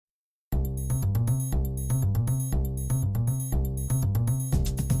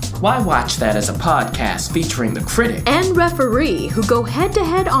Why Watch That is a podcast featuring the critic and referee who go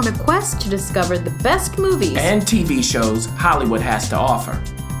head-to-head on a quest to discover the best movies and TV shows Hollywood has to offer.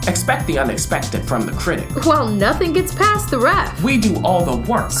 Expect the unexpected from the critic. Well, nothing gets past the ref. We do all the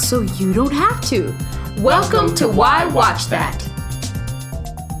work, so you don't have to. Welcome to Why Watch That.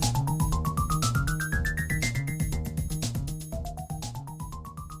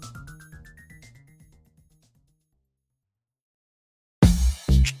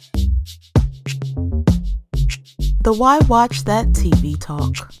 The Why Watch That TV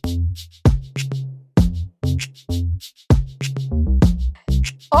Talk.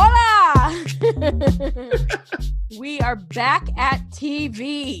 Hola! We are back at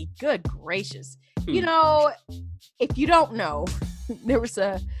TV. Good gracious. You know, if you don't know, there was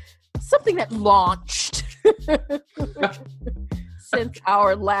something that launched since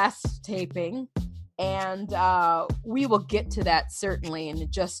our last taping. And we will get to that certainly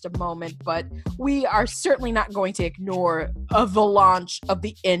in just a moment, but we are certainly not going to ignore the launch of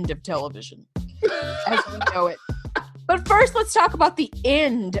the end of television as we know it. But first, let's talk about the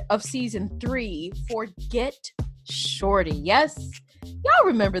end of season 3 for Get Shorty. Yes, y'all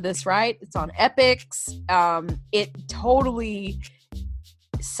remember this, right? It's on Epix. It totally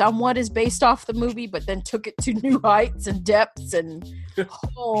somewhat is based off the movie, but then took it to new heights and depths, and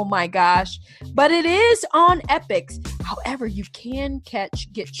oh my gosh. But it is on Epix. However, you can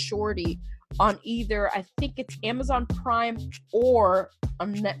catch Get Shorty on either, I think it's Amazon Prime or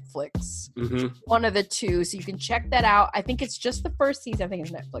on Netflix. One of the two. So you can check that out. I think it's just the first season. I think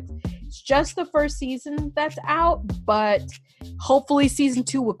it's Netflix. It's just the first season that's out, but hopefully season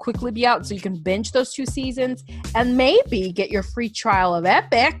 2 will quickly be out so you can binge those 2 seasons and maybe get your free trial of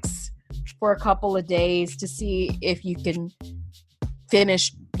Epix for a couple of days to see if you can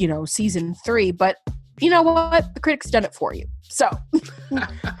finish, season 3. But you know what? The critic's done it for you. So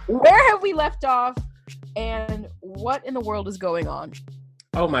where have we left off and what in the world is going on?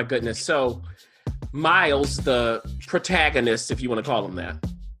 Oh my goodness. So Miles, the protagonist, if you want to call him that,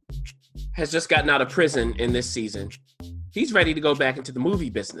 has just gotten out of prison in this season. He's ready to go back into the movie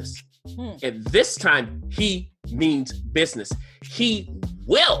business. And this time he means business. He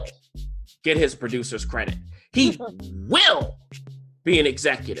will get his producer's credit. He will be an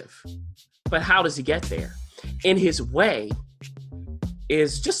executive. But how does he get there? In his way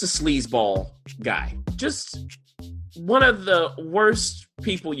is just a sleazeball guy. Just one of the worst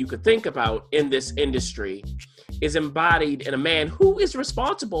people you could think about in this industry is embodied in a man who is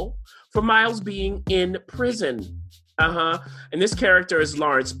responsible for Miles being in prison. And this character is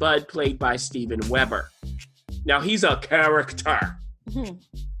Lawrence Budd, played by Steven Weber. Now, he's a character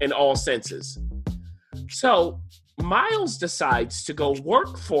in all senses. So Miles decides to go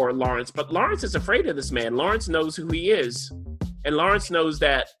work for Lawrence, but Lawrence is afraid of this man. Lawrence knows who he is, and Lawrence knows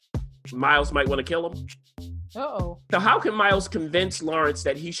that Miles might want to kill him. Uh-oh. So how can Miles convince Lawrence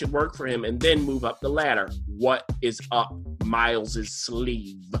that he should work for him and then move up the ladder? What is up Miles's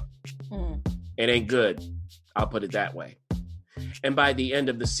sleeve? It ain't good. I'll put it that way. And by the end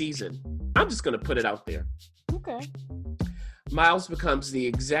of the season, I'm just going to put it out there. Okay. Miles becomes the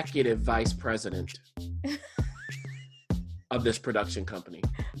executive vice president of this production company.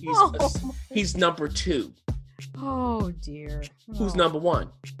 He's number 2. Oh, dear. Who's number 1?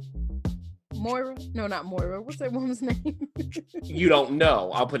 Moira? No, not Moira. What's that woman's name? You don't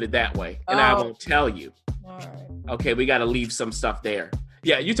know. I'll put it that way. And I won't tell you. All right. Okay, we got to leave some stuff there.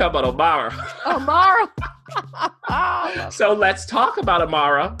 Yeah, you talk about Amara. Amara! So let's talk about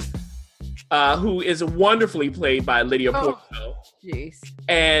Amara, who is wonderfully played by Lydia Porto. Jeez.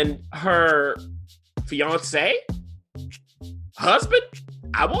 And her fiance, husband,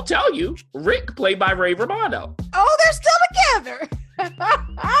 I won't tell you, Rick, played by Ray Romano. Oh, they're still together.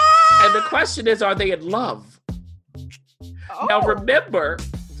 And the question is, are they in love? Now, remember,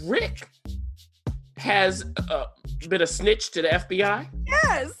 Rick has been a snitch to the FBI.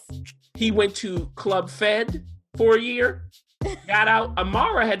 Yes. He went to Club Fed for a year, got out.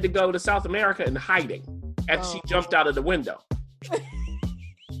 Amara had to go to South America in hiding after she jumped out of the window.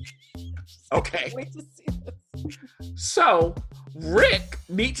 Okay. Wait to see this. So Rick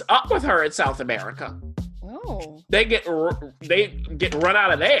meets up with her in South America. Oh. They get run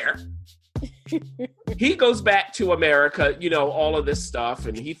out of there. He goes back to America, all of this stuff,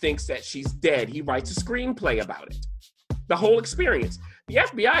 and he thinks that she's dead. He writes a screenplay about it. The whole experience. The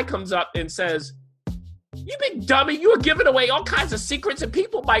FBI comes up and says, "You big dummy, you are giving away all kinds of secrets and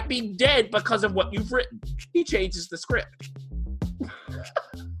people might be dead because of what you've written." He changes the script.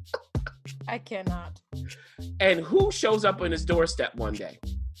 I cannot. And who shows up on his doorstep one day?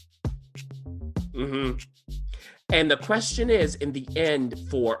 And the question is, in the end,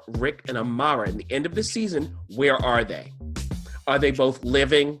 for Rick and Amara, in the end of the season, where are they? Are they both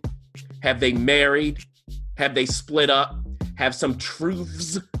living? Have they married? Have they split up? Have some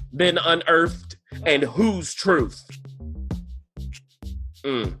truths been unearthed? And whose truth?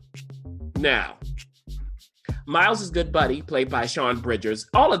 Now, Miles' good buddy, played by Sean Bridgers.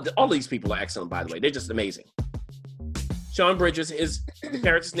 All these people are excellent, by the way. They're just amazing. Sean Bridgers, his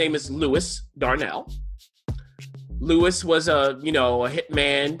character's name is Lewis Darnell. Lewis was a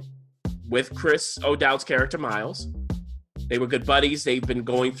hitman with Chris O'Dowd's character, Miles. They were good buddies. They've been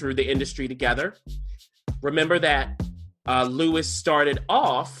going through the industry together. Remember that Lewis started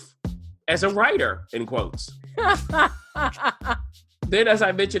off as a writer, in quotes. Then, as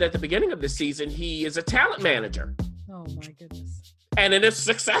I mentioned at the beginning of the season, he is a talent manager. Oh, my goodness. And it is a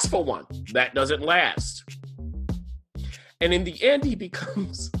successful one. That doesn't last. And in the end, he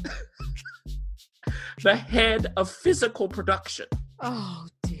becomes the head of physical production. Oh,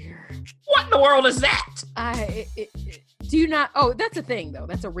 dear. What in the world is that? Do you not? Oh, that's a thing, though.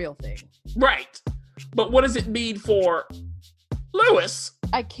 That's a real thing. Right. But what does it mean for Lewis?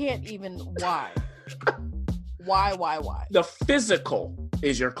 I can't even. Why? Why? The physical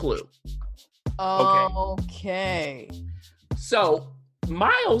is your clue. Okay. So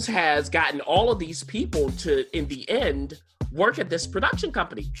Miles has gotten all of these people to, in the end, work at this production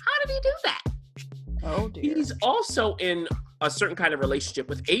company. How did he do that? Oh, dear. He's also in a certain kind of relationship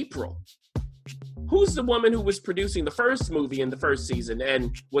with April, who's the woman who was producing the first movie in the first season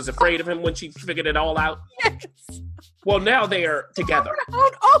and was afraid of him when she figured it all out. Yes. Well, now they are together.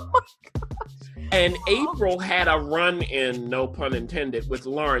 Oh my God. And April had a run-in, no pun intended, with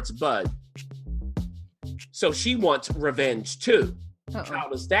Lawrence Budd. So she wants revenge too. Uh-oh. How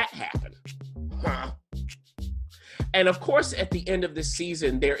does that happen? And of course, at the end of the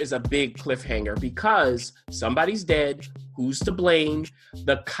season, there is a big cliffhanger because somebody's dead. Who's to blame?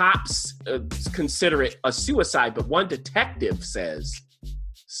 The cops consider it a suicide, but one detective says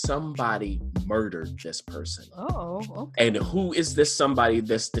somebody murdered this person. Oh, okay. And who is this somebody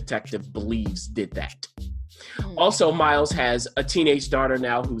this detective believes did that? Also, Miles has a teenage daughter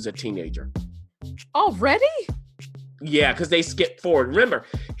now who's a teenager. Already? Yeah, because they skipped forward. Remember,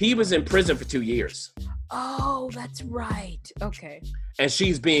 he was in prison for 2 years. Oh, that's right. Okay. And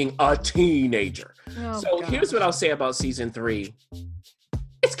she's being a teenager. Oh, so gosh. Here's what I'll say about season 3.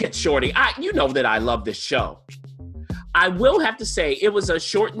 It's Get Shorty. You know that I love this show. I will have to say it was a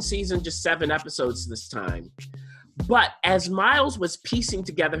shortened season, just 7 episodes this time. But as Miles was piecing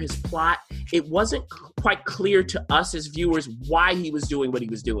together his plot, it wasn't quite clear to us as viewers why he was doing what he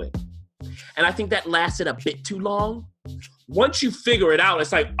was doing. And I think that lasted a bit too long. Once you figure it out,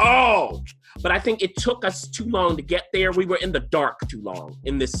 it's like, oh, but I think it took us too long to get there. We were in the dark too long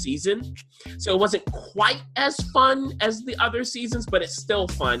in this season. So it wasn't quite as fun as the other seasons, but it's still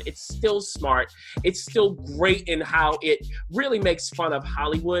fun. It's still smart. It's still great in how it really makes fun of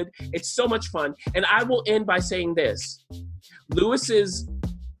Hollywood. It's so much fun. And I will end by saying this. Lewis's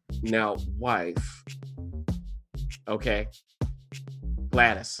now wife, okay,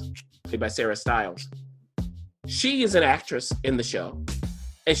 Gladys, played by Sarah Stiles. She is an actress in the show.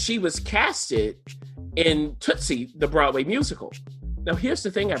 And she was casted in Tootsie, the Broadway musical. Now, here's the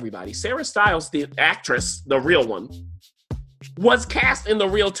thing, everybody. Sarah Stiles, the actress, the real one, was cast in the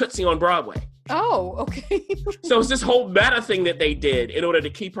real Tootsie on Broadway. Oh, okay. So it's this whole meta thing that they did in order to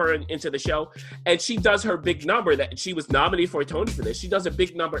keep her into the show. And she does her big number that she was nominated for a Tony for this. She does a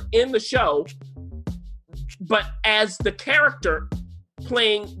big number in the show, but as the character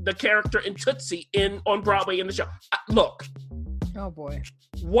playing the character in Tootsie on Broadway in the show. Look. Oh, boy.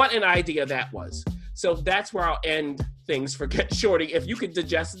 What an idea that was. So that's where I'll end things for Get Shorty. If you could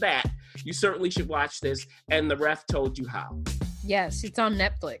digest that, you certainly should watch this. And the ref told you how. Yes, it's on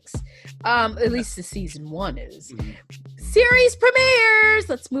Netflix. At least the season 1 is. Mm-hmm. Series premieres.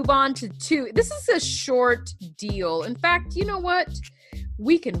 Let's move on to 2. This is a short deal. In fact, you know what?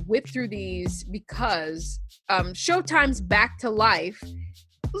 We can whip through these because Showtime's Back to Life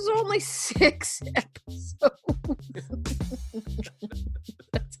was only 6 episodes.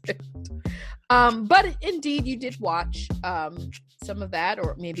 That's it. But indeed, you did watch some of that,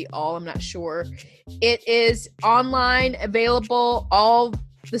 or maybe all, I'm not sure. It is online, available, all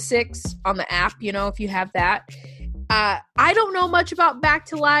the 6 on the app, if you have that. I don't know much about Back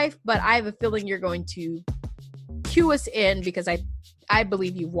to Life, but I have a feeling you're going to cue us in because I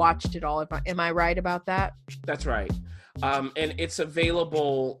believe you've watched it all. Am I right about that? That's right. And it's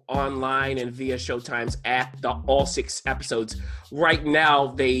available online and via Showtime's app, all 6 episodes. Right now,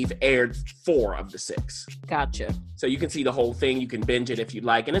 they've aired 4 of the 6. Gotcha. So you can see the whole thing. You can binge it if you'd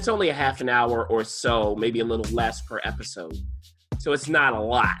like. And it's only a half an hour or so, maybe a little less per episode. So it's not a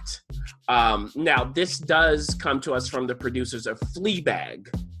lot. Now, this does come to us from the producers of Fleabag,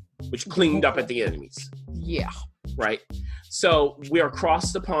 which cleaned up at the enemies. Yeah. Right? So we're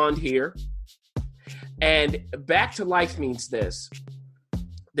across the pond here. And Back to Life means this.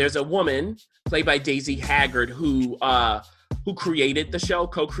 There's a woman played by Daisy Haggard who created the show,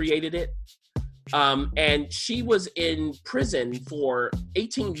 co-created it. And she was in prison for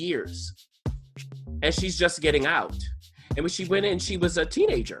 18 years. And she's just getting out. And when she went in, she was a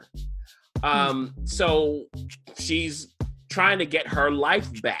teenager. So she's trying to get her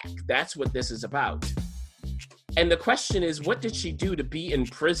life back. That's what this is about. And the question is, what did she do to be in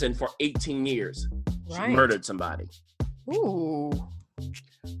prison for 18 years? She murdered somebody. Ooh.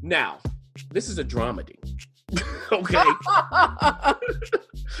 Now, this is a dramedy. Okay.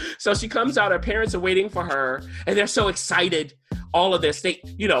 So she comes out, her parents are waiting for her, and they're so excited. All of this,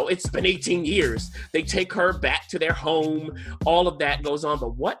 it's been 18 years. They take her back to their home. All of that goes on.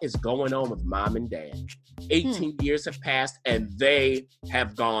 But what is going on with mom and dad? 18 years have passed, and they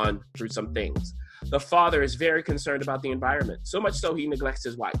have gone through some things. The father is very concerned about the environment, so much so he neglects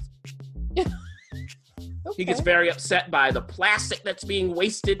his wife. Okay. He gets very upset by the plastic that's being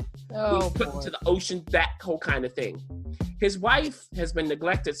wasted, being put into the ocean, that whole kind of thing. His wife has been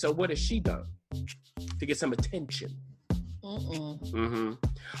neglected, so what has she done to get some attention? Mm-hmm.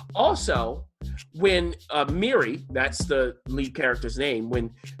 Also, when Miri, that's the lead character's name, when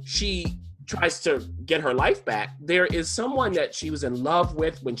she tries to get her life back, there is someone that she was in love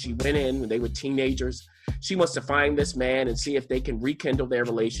with when she went in, when they were teenagers. She wants to find this man and see if they can rekindle their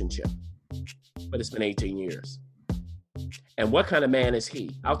relationship. But it's been 18 years. And what kind of man is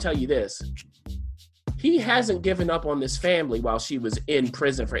he? I'll tell you this. He hasn't given up on this family while she was in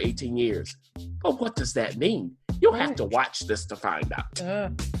prison for 18 years. But what does that mean? You'll have to watch this to find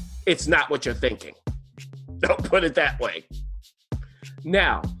out. It's not what you're thinking. Don't put it that way.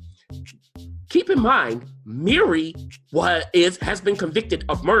 Now, keep in mind, Miri has been convicted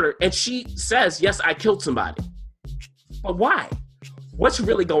of murder, and she says, yes, I killed somebody. But why? What's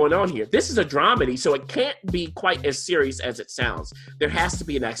really going on here? This is a dramedy, so it can't be quite as serious as it sounds. There has to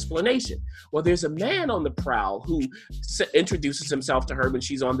be an explanation. Well, there's a man on the prowl who introduces himself to her when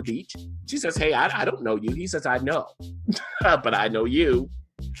she's on the beach. She says, hey, I don't know you. He says, I know, but I know you.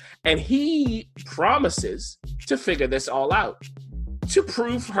 And he promises to figure this all out, to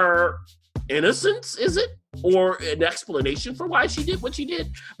prove her innocence, is it? Or an explanation for why she did what she did.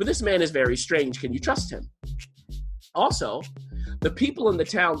 But this man is very strange. Can you trust him? Also, the people in the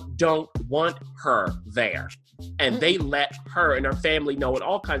town don't want her there. And they let her and her family know in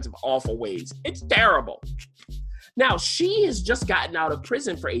all kinds of awful ways. It's terrible. Now, she has just gotten out of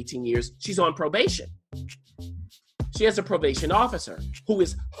prison for 18 years. She's on probation. She has a probation officer who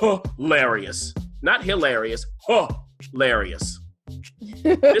is hilarious. Not hilarious, hilarious.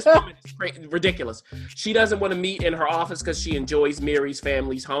 This woman is ridiculous. She doesn't want to meet in her office because she enjoys Miri's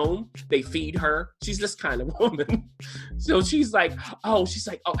family's home. They feed her. She's this kind of woman. So she's like, oh,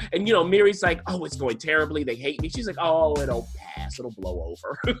 and Miri's like, oh, it's going terribly. They hate me. She's like, oh, it'll pass. It'll blow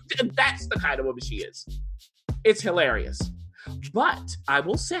over. That's the kind of woman she is. It's hilarious. But I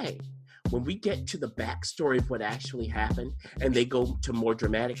will say, when we get to the backstory of what actually happened and they go to more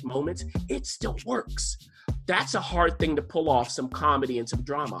dramatic moments, it still works. That's a hard thing to pull off, some comedy and some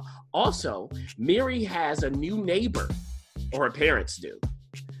drama. Also, Miri has a new neighbor, or her parents do.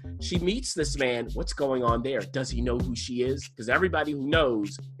 She meets this man. What's going on there? Does he know who she is? Because everybody who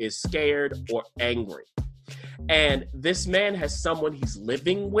knows is scared or angry. And this man has someone he's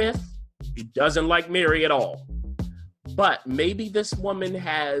living with who doesn't like Miri at all. But maybe this woman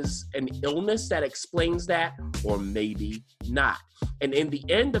has an illness that explains that, or maybe not. And in the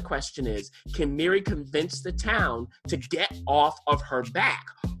end, the question is, can Miri convince the town to get off of her back?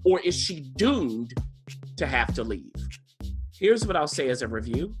 Or is she doomed to have to leave? Here's what I'll say as a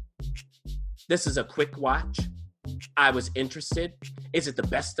review. This is a quick watch. I was interested. Is it the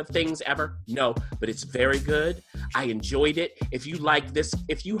best of things ever? No, but it's very good. I enjoyed it. If you like this,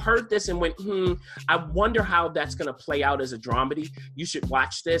 if you heard this and went, I wonder how that's going to play out as a dramedy, you should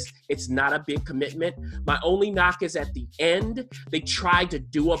watch this. It's not a big commitment. My only knock is at the end, they tried to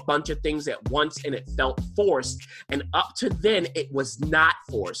do a bunch of things at once and it felt forced. And up to then, it was not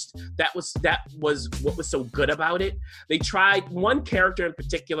forced. That was what was so good about it. They tried one character in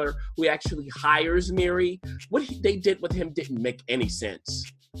particular who actually hires Miri. What they did with him didn't make any sense.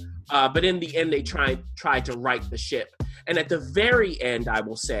 But in the end, they tried to right the ship. And at the very end, I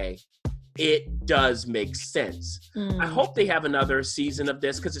will say, it does make sense. I hope they have another season of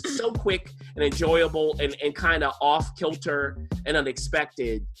this because it's so quick and enjoyable and kind of off kilter and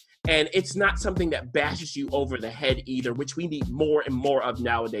unexpected. And it's not something that bashes you over the head either, which we need more and more of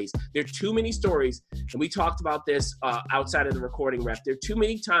nowadays. There are too many stories, and we talked about this outside of the recording rep. There are too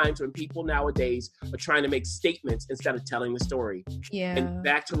many times when people nowadays are trying to make statements instead of telling the story. Yeah. And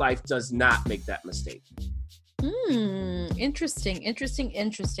Back to Life does not make that mistake. Interesting.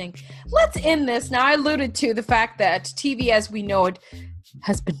 Let's end this. Now, I alluded to the fact that TV as we know it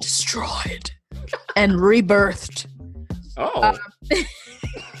has been destroyed and rebirthed. Oh.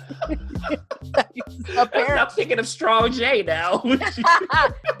 I'm thinking of Strong J now.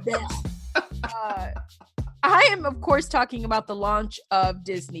 I am, of course, talking about the launch of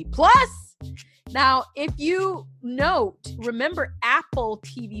Disney Plus. Now, if you remember Apple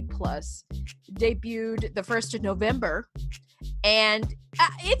TV Plus debuted the 1st of November, and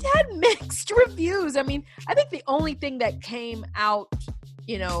it had mixed reviews. I mean, I think the only thing that came out,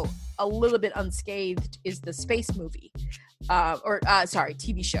 a little bit unscathed is the space movie,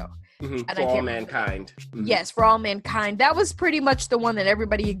 TV show. Mm-hmm. For All Mankind. Mm-hmm. Yes, For All Mankind. That was pretty much the one that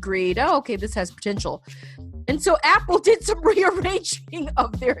everybody agreed, okay, this has potential. And so Apple did some rearranging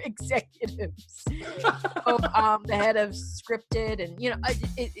of their executives. The head of scripted, and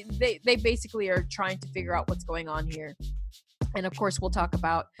they basically are trying to figure out what's going on here. And of course, we'll talk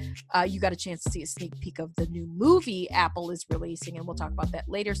about, you got a chance to see a sneak peek of the new movie Apple is releasing, and we'll talk about that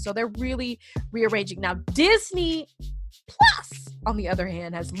later. So they're really rearranging. Now, Disney Plus, on the other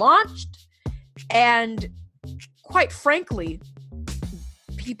hand, has launched, and quite frankly,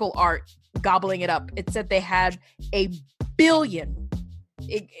 people are gobbling it up. It said they had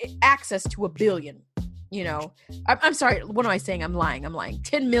access to 1 billion. I'm sorry. What am I saying? I'm lying.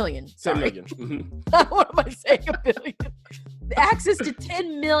 10 million. Sorry. 10 million. Mm-hmm. What am I saying? 1 billion. Access to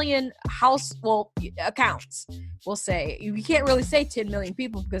 10 million accounts. We'll say you can't really say 10 million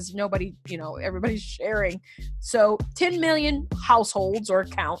people because nobody, everybody's sharing. So 10 million households or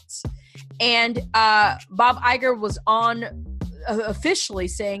accounts. And Bob Iger was on officially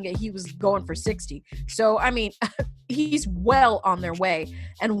saying that he was going for 60. So, I mean, he's well on their way.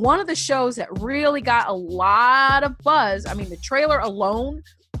 And one of the shows that really got a lot of buzz, I mean, the trailer alone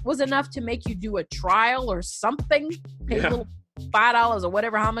was enough to make you do a trial or something. Pay a little $5 or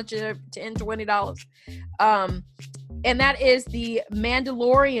whatever, how much is it? $10, $20. And that is The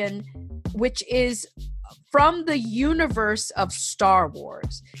Mandalorian, which is from the universe of Star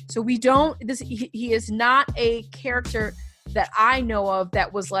Wars. So he is not a character that I know of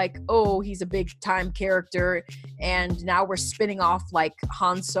that was like, oh, he's a big time character and now we're spinning off like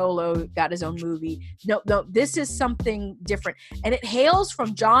Han Solo got his own movie. No, this is something different. And it hails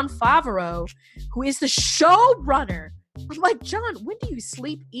from Jon Favreau, who is the showrunner. I'm like, John, when do you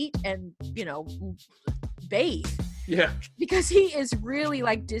sleep, eat, and, bathe? Yeah. Because he is really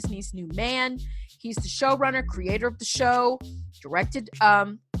like Disney's new man. He's the showrunner, creator of the show, directed,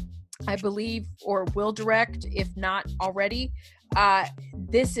 I believe, or will direct, if not already.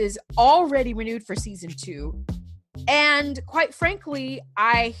 This is already renewed for season 2. And quite frankly,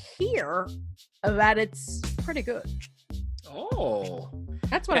 I hear that it's pretty good. Oh.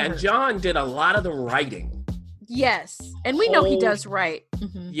 That's what I heard. And John did a lot of the writing. Yes. And we know he does write.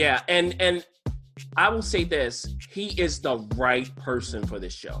 Mm-hmm. Yeah. And I will say this. He is the right person for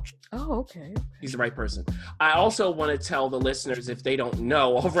this show. Oh, okay. He's the right person. I also want to tell the listeners, if they don't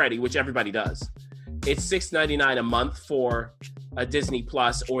know already, which everybody does, it's $6.99 a month for a Disney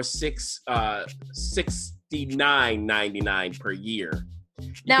Plus, or $69.99 per year.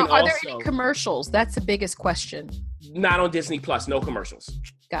 Now, are there any commercials? That's the biggest question. Not on Disney Plus. No commercials.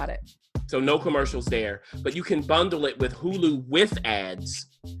 Got it. So no commercials there. But you can bundle it with Hulu with ads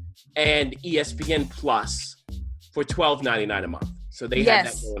and ESPN Plus for $12.99 a month. So they have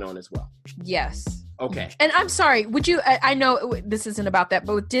that going on as well. Yes. Okay. And I'm sorry, would you, I know this isn't about that,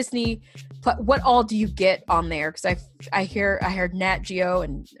 but with Disney, what all do you get on there? Because I heard Nat Geo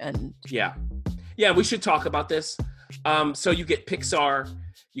and Yeah, we should talk about this. So you get Pixar,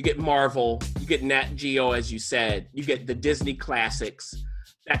 you get Marvel, you get Nat Geo, as you said, you get the Disney classics,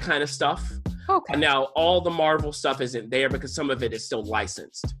 that kind of stuff. Okay. And now all the Marvel stuff isn't there because some of it is still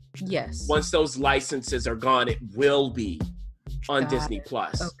licensed. Yes. Once those licenses are gone, it will be on Disney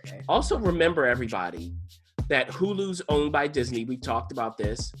Plus. Okay. Also remember, everybody, that Hulu's owned by Disney. We talked about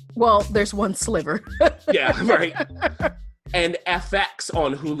this. Well, there's one sliver. Yeah, right. And FX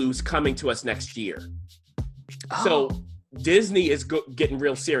on Hulu's coming to us next year. Oh. So Disney is getting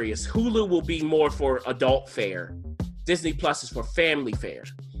real serious. Hulu will be more for adult fare. Disney Plus is for family fare.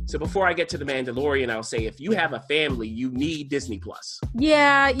 So before I get to The Mandalorian, I'll say if you have a family, you need Disney Plus.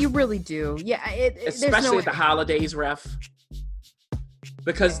 Yeah, you really do. Yeah, especially at the holidays, Ref.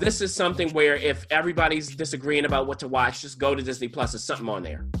 Because this is something where if everybody's disagreeing about what to watch, just go to Disney Plus. There's something on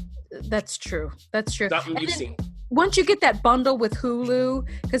there. That's true. Something you've seen. Once you get that bundle with Hulu,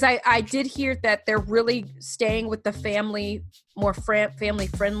 because I did hear that they're really staying with the family, more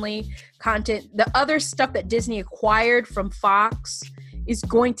family-friendly content. The other stuff that Disney acquired from Fox is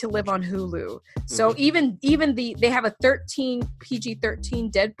going to live on Hulu. So even they have a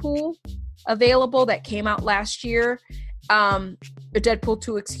PG-13 Deadpool available that came out last year. Deadpool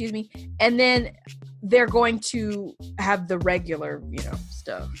 2, excuse me. And then they're going to have the regular,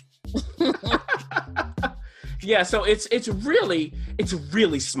 stuff. Yeah, so it's really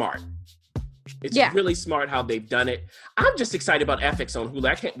smart. It's really smart how they've done it. I'm just excited about FX on Hulu.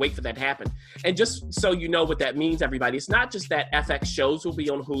 I can't wait for that to happen. And just so you know what that means, everybody, it's not just that FX shows will be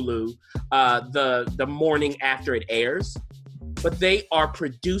on Hulu the morning after it airs, but they are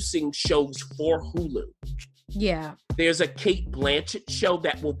producing shows for Hulu. Yeah. There's a Cate Blanchett show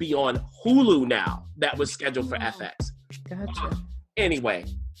that will be on Hulu now that was scheduled for FX. Gotcha. Anyway,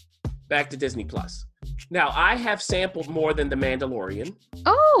 back to Disney Plus. Now, I have sampled more than The Mandalorian.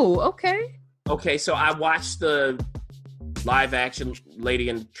 Oh, okay. Okay, so I watched the live action Lady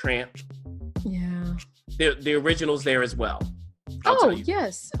and the Tramp. Yeah. The original's there as well.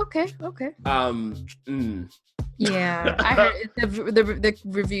 Yes. Okay. Yeah, I heard the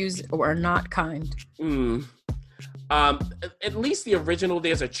reviews are not kind. At least the original,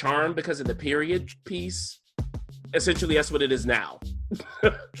 there's a charm because of the period piece. Essentially, that's what it is now.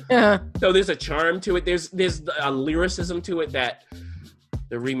 So there's a charm to it. There's a lyricism to it that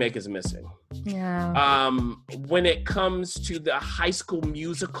the remake is missing. Yeah. When it comes to the High School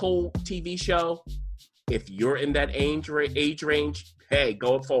Musical TV show, if you're in that age range, hey,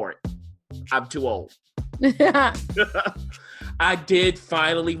 go for it. I'm too old. I did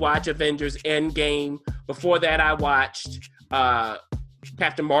finally watch Avengers Endgame. Before that, I watched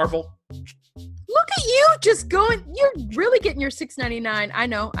Captain Marvel. Look at you just going. You're really getting your $6.99. I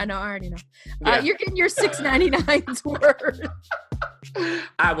know. I already know. Yeah. You're getting your $6.99's worth.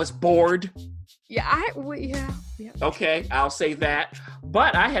 I was bored. Yeah. Okay, I'll say that.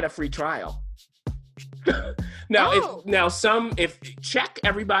 But I had a free trial. Check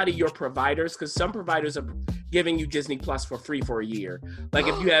everybody your providers, because some providers are giving you Disney Plus for free for a year. Like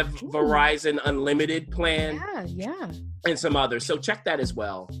if you have Verizon Unlimited plan, and some others. So check that as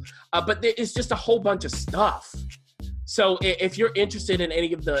well. But it's just a whole bunch of stuff. So if you're interested in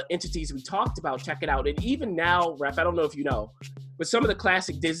any of the entities we talked about, check it out. And even now, Ref, I don't know if you know, but some of the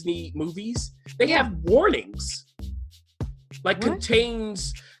classic Disney movies, they have warnings. Like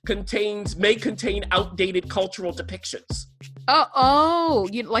may contain outdated cultural depictions.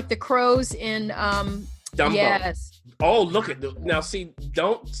 You like the crows in Dumbo. Yes. Oh, look at now. See,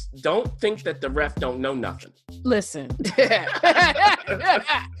 don't think that the Ref don't know nothing. Listen.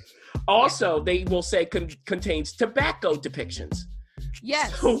 Also, they will say contains tobacco depictions.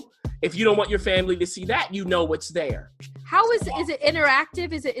 Yes. So if you don't want your family to see that, you know what's there. How is it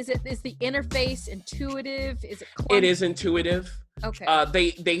interactive? Is the interface intuitive? Is it clunky? It is intuitive.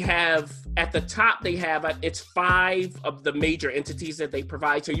 Okay. They have at the top, it's 5 of the major entities that they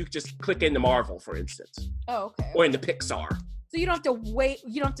provide. So you can just click into Marvel, for instance. Oh, okay. Or into Pixar. So you don't have to wait.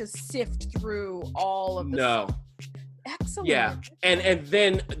 You don't have to sift through all of the stuff. Excellent. Yeah. And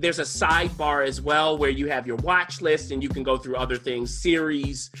then there's a sidebar as well where you have your watch list and you can go through other things,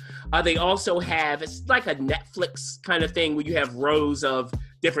 series. They also have, it's like a Netflix kind of thing where you have rows of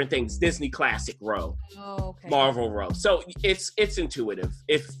different things. Disney Classic row. Oh, okay. Marvel row. So it's intuitive.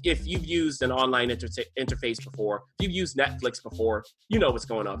 If you've used an online interface before, if you've used Netflix before, you know what's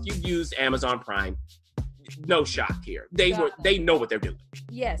going on. If you've used Amazon Prime, no shock here. They know what they're doing.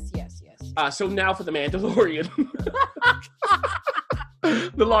 Yes. So now for The Mandalorian.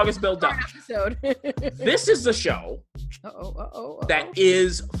 The longest build up. Episode. This is the show that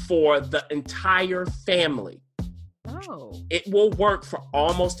is for the entire family. Oh. It will work for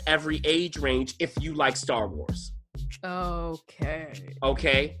almost every age range if you like Star Wars.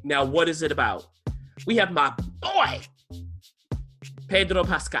 Okay. Now, what is it about? We have my boy, Pedro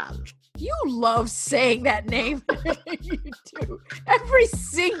Pascal. You love saying that name. You do. Every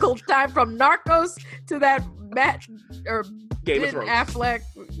single time, from Narcos to that Matt or Game of Ben Thrones. Affleck,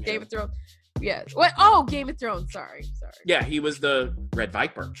 Game of Thrones. Yeah. What? Oh, Game of Thrones. Sorry. Yeah, he was the Red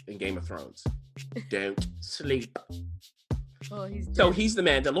Viper in Game of Thrones. Don't sleep. Oh, he's dead. So he's the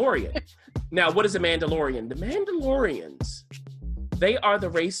Mandalorian. Now, what is a Mandalorian? The Mandalorians, they are the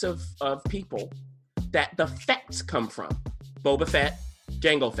race of people that the Fetts come from. Boba Fett,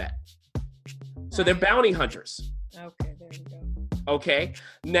 Jango Fett. So they're bounty hunters. Okay, there you go. Okay.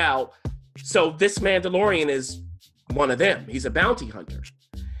 Now, so this Mandalorian is one of them. He's a bounty hunter.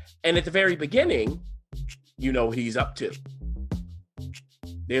 And at the very beginning, you know what he's up to.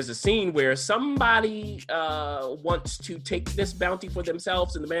 There's a scene where somebody wants to take this bounty for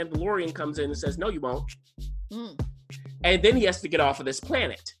themselves, and the Mandalorian comes in and says, no, you won't. And then he has to get off of this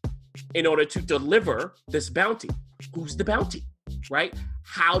planet in order to deliver this bounty. Who's the bounty, right?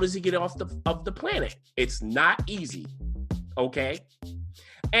 How does he get off of the planet? It's not easy, okay?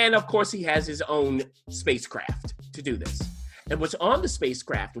 And of course, he has his own spacecraft to do this. And what's on the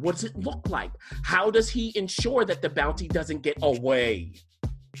spacecraft? What does it look like? How does he ensure that the bounty doesn't get away?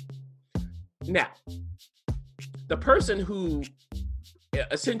 Now, the person who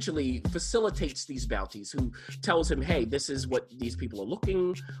essentially facilitates these bounties, who tells him, hey, this is what these people are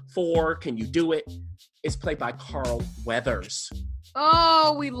looking for, can you do it, is played by Carl Weathers.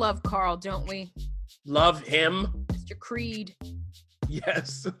 Oh, we love Carl, don't we? Love him. Mr. Creed.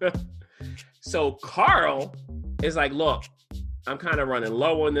 Yes. So Carl is like, look, I'm kind of running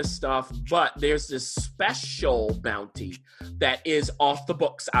low on this stuff, but there's this special bounty that is off the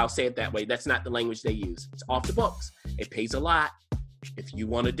books. I'll say it that way. That's not the language they use. It's off the books. It pays a lot. If you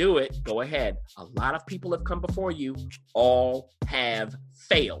want to do it, go ahead. A lot of people have come before you. All have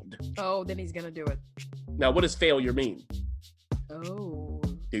failed. Oh, then he's going to do it. Now, what does failure mean? Oh.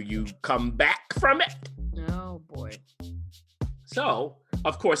 Do you come back from it? Oh, boy. So,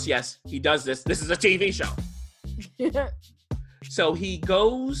 of course, yes, he does this. This is a TV show. So he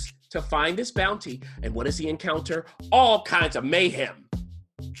goes to find this bounty, and what does he encounter? All kinds of mayhem.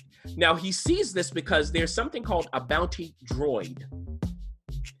 Now, he sees this because there's something called a bounty droid,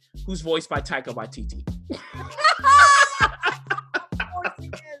 who's voiced by Taika Waititi.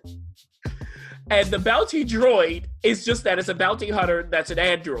 And the bounty droid is just that. It's a bounty hunter that's an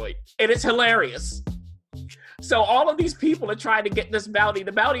android, and it's hilarious. So all of these people are trying to get this bounty.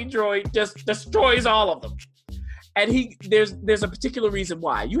 The bounty droid just destroys all of them. And there's a particular reason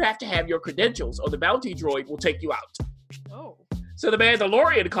why. You have to have your credentials or the bounty droid will take you out. Oh. So the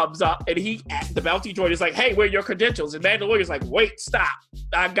Mandalorian comes up and the bounty droid is like, hey, where are your credentials? And Mandalorian's like, wait, stop.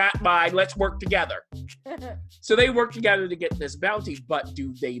 I got mine. Let's work together. So they work together to get this bounty, but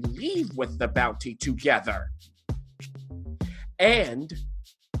do they leave with the bounty together? And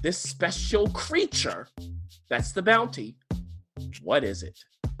this special creature, that's the bounty, what is it?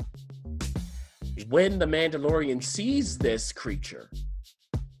 When the Mandalorian sees this creature,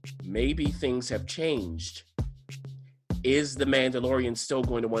 maybe things have changed. Is the Mandalorian still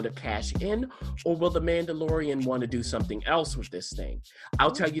going to want to cash in, or will the Mandalorian want to do something else with this thing?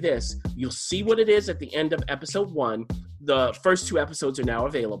 I'll tell you this, you'll see what it is at the end of episode 1. The first 2 episodes are now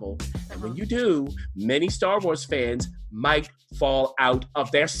available. And when you do, many Star Wars fans might fall out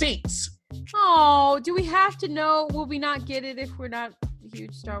of their seats. Oh, do we have to know? Will we not get it if we're not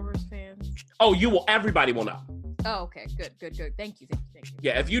huge Star Wars fans? Oh, everybody will know. Oh, okay. Good. Thank you.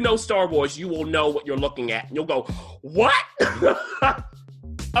 Yeah, if you know Star Wars, you will know what you're looking at. And you'll go, what?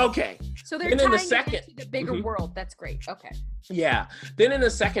 Okay. So they're tying it into the bigger world. That's great. Okay. Yeah. Then in the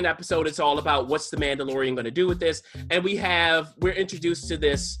second episode, it's all about what's the Mandalorian going to do with this. And we're introduced to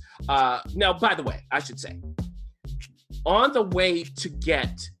this. Now, by the way, I should say, on the way to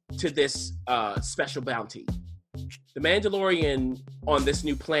get to this special bounty, the Mandalorian on this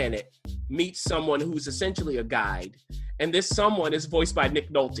new planet meets someone who's essentially a guide, and this someone is voiced by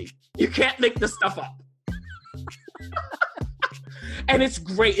Nick Nolte. You can't make this stuff up. And it's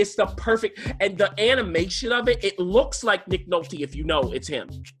great. It's the perfect, and the animation of it looks like Nick Nolte if you know it's him.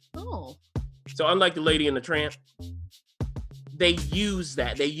 Oh. So unlike the Lady and the Tramp, they use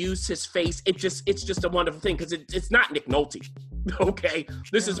that. They use his face. It's just a wonderful thing because it's not Nick Nolte. Okay?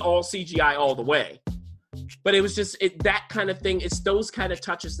 This is all CGI all the way. But it was just that kind of thing. It's those kind of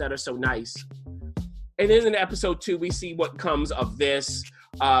touches that are so nice. And then in episode 2, we see what comes of this.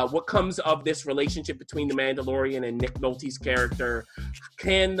 What comes of this relationship between the Mandalorian and Nick Nolte's character.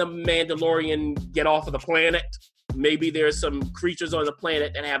 Can the Mandalorian get off of the planet? Maybe there's some creatures on the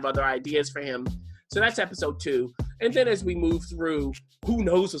planet that have other ideas for him. So that's episode 2. And then as we move through, who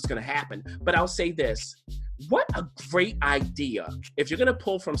knows what's going to happen? But I'll say this. What a great idea if you're going to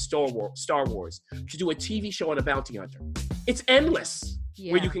pull from Star Wars to do a TV show on a bounty hunter. It's endless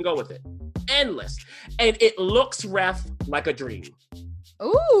where you can go with it. Endless. And it looks, Ref, like a dream.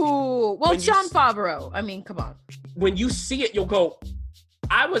 Ooh. Well, Jon Favreau. I mean, come on. When you see it, you'll go,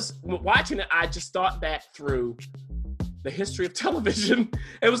 I was watching it, I just thought back through the history of television.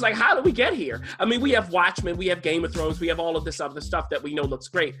 It was like, how did we get here? I mean, we have Watchmen, we have Game of Thrones, we have all of this other stuff that we know looks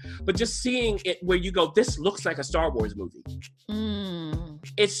great. But just seeing it where you go, this looks like a Star Wars movie.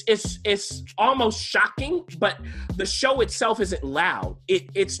 it's almost shocking, but the show itself isn't loud.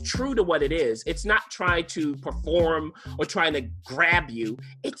 It's true to what it is. It's not trying to perform or trying to grab you.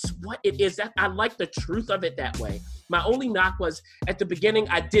 It's what it is. That I like the truth of it that way. My only knock was at the beginning,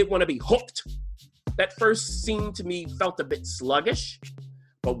 I did want to be hooked. That first scene to me felt a bit sluggish,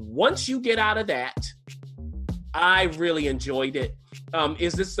 but once you get out of that, I really enjoyed it.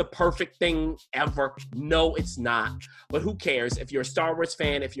 Is this the perfect thing ever? No, it's not. But who cares? If you're a Star Wars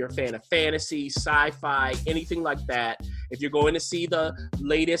fan, if you're a fan of fantasy, sci-fi, anything like that, if you're going to see the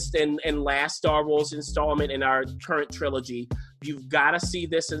latest and last Star Wars installment in our current trilogy, you've got to see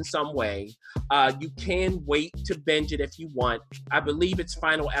this in some way. You can wait to binge it if you want. I believe its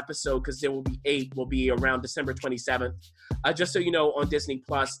final episode, because there will be 8, will be around December 27th. Just so you know, on Disney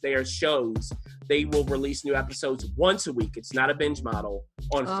Plus, their shows, they will release new episodes once a week. It's not a binge model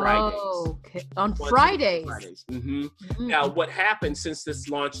on Fridays. Okay. On Fridays. Mm-hmm. Mm-hmm. Now, what happened since this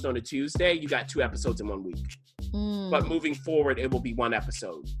launched on a Tuesday, you got 2 episodes in 1 week. But moving forward, it will be 1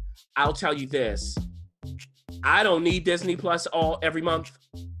 episode. I'll tell you this. I don't need Disney Plus every month,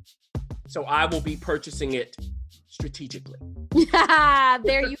 so I will be purchasing it strategically.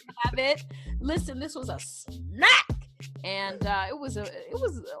 There you have it. Listen, this was a snack, and it was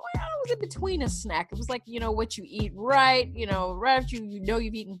in between a snack. It was like, what you eat right after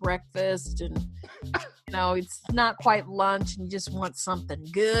you've eaten breakfast, and it's not quite lunch, and you just want something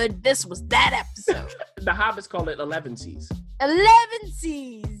good. This was that episode. The Hobbits call it 11sies.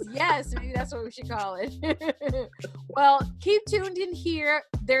 11sies. Yes, maybe that's what we should call it. Well, keep tuned in here.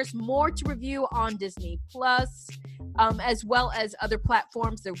 There's more to review on Disney Plus, as well as other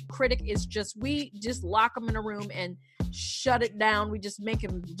platforms. The critic is we just lock him in a room and shut it down. We just make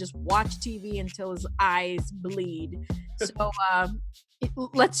him just watch TV until his eyes bleed. So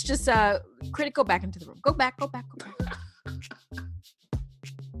let's just critic, go back into the room. Go back.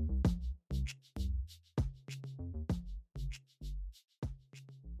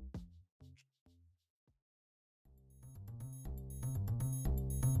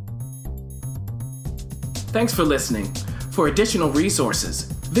 Thanks for listening. For additional resources,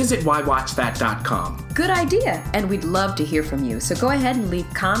 visit whywatchthat.com. Good idea, and we'd love to hear from you. So go ahead and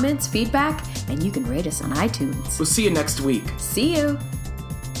leave comments, feedback, and you can rate us on iTunes. We'll see you next week. See you.